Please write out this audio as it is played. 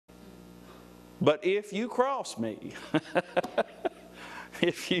But if you cross me,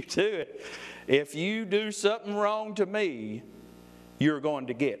 if you do it, if you do something wrong to me, you're going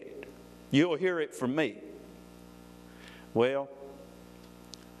to get it. You'll hear it from me. Well,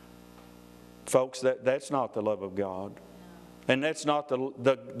 folks, that's not the love of God. And that's not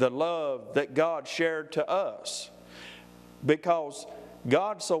the love that God shared to us. Because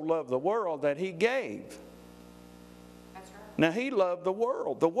God so loved the world that He gave. That's right. Now He loved the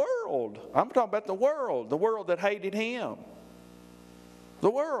world. The world. I'm talking about the world that hated Him. The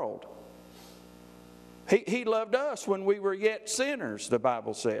world. He loved us when we were yet sinners, the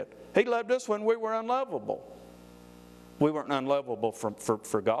Bible said. He loved us when we were unlovable. We weren't unlovable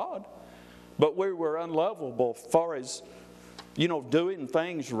for God, but we were unlovable as far as, doing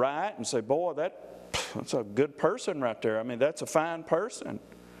things right and say, boy, that's a good person right there. I mean, that's a fine person.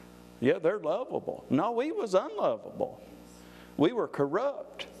 Yeah, they're lovable. No, we was unlovable. We were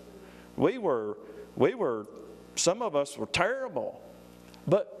corrupt. Some of us were terrible.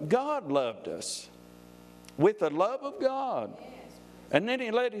 But God loved us with the love of God. And then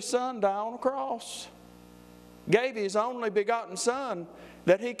He let His Son die on the cross. Gave His only begotten Son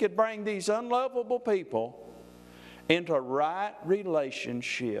that He could bring these unlovable people into right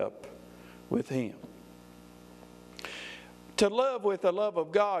relationship with Him. To love with the love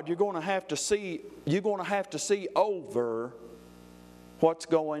of God, you're going to have to see over what's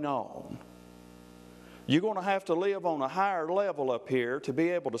going on. You're going to have to live on a higher level up here to be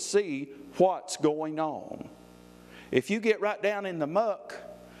able to see what's going on. If you get right down in the muck,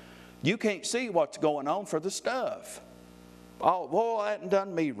 you can't see what's going on for the stuff. Oh, boy, that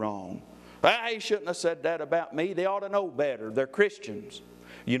done me wrong. He shouldn't have said that about me. They ought to know better. They're Christians.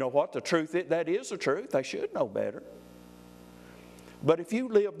 You know what? The truth is, that is the truth. They should know better. But if you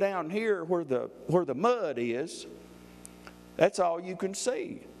live down here where the mud is, that's all you can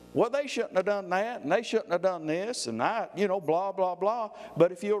see. Well, they shouldn't have done that, and they shouldn't have done this, and blah, blah, blah.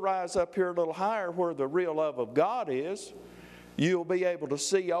 But if you'll rise up here a little higher where the real love of God is, you'll be able to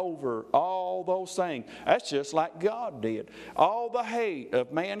see over all those things. That's just like God did. All the hate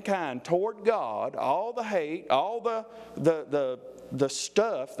of mankind toward God, all the hate, all the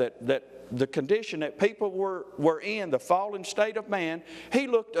stuff that the condition that people were in, the fallen state of man, He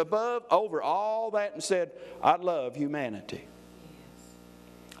looked over all that and said, I love humanity.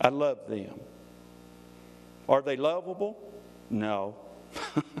 I love them. Are they lovable? No.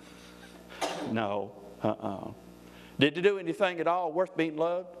 No. Did they do anything at all worth being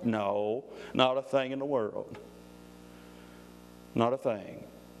loved? No. Not a thing in the world. Not a thing.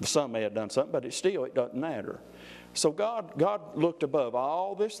 Some may have done something, but it doesn't matter. So God looked above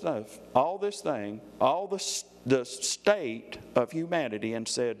all this stuff, all this thing, all the state of humanity and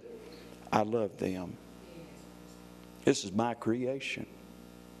said, I love them. This is my creation.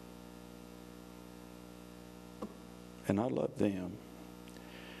 And I love them.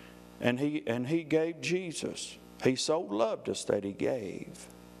 And he gave Jesus. He so loved us that He gave.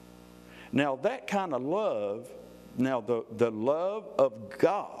 Now that kind of love, the love of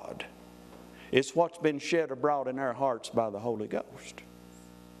God is what's been shed abroad in our hearts by the Holy Ghost.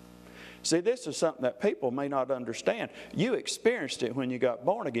 See, this is something that people may not understand. You experienced it when you got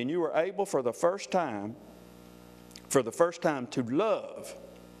born again. You were able for the first time to love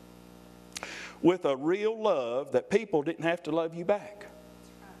with a real love that people didn't have to love you back.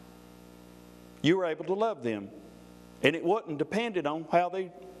 You were able to love them. And it wasn't dependent on how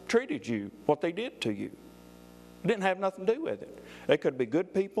they treated you, what they did to you. It didn't have nothing to do with it. They could be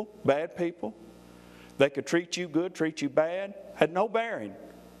good people, bad people. They could treat you good, treat you bad. Had no bearing.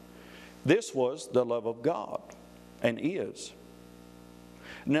 This was the love of God, and is.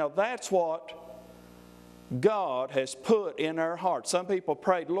 Now that's what God has put in our hearts. Some people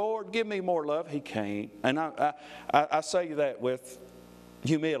prayed, Lord, give me more love. He can't. And I say that with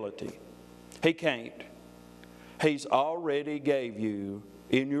humility. He can't. He's already gave you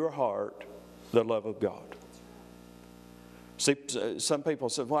in your heart the love of God. See, some people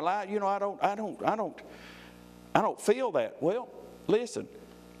say, well, I don't feel that. Well, listen,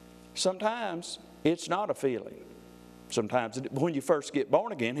 sometimes it's not a feeling. Sometimes when you first get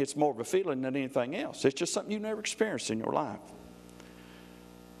born again, it's more of a feeling than anything else. It's just something you never experienced in your life.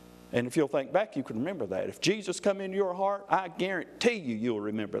 And if you'll think back, you can remember that. If Jesus come into your heart, I guarantee you'll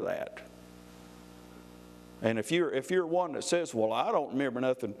remember that. And if you're one that says, well, I don't remember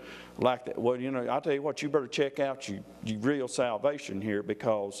nothing like that, well, I'll tell you what, you better check out your real salvation here,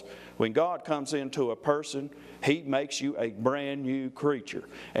 because when God comes into a person, He makes you a brand new creature.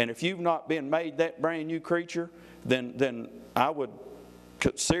 And if you've not been made that brand new creature, then I would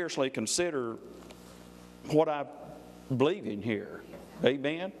seriously consider what I believe in here.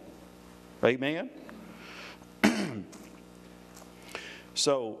 Amen? Amen?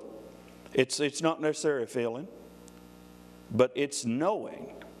 So, it's not necessarily a feeling, but it's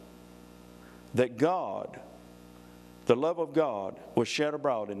knowing that God, the love of God, was shed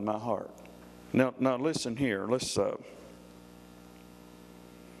abroad in my heart. Now listen here.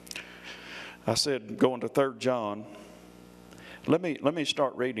 I said going to 3 John. Let me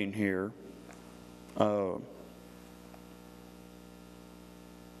start reading here.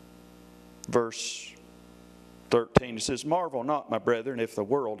 Verse 13, it says, "Marvel not, my brethren, if the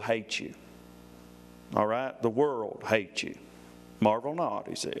world hates you." All right? The world hates you. Marvel not,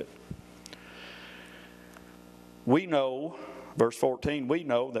 he said. We know, verse 14, we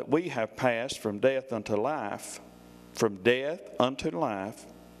know that we have passed from death unto life,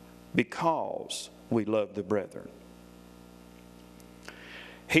 because we love the brethren.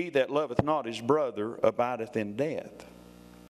 He that loveth not his brother abideth in death.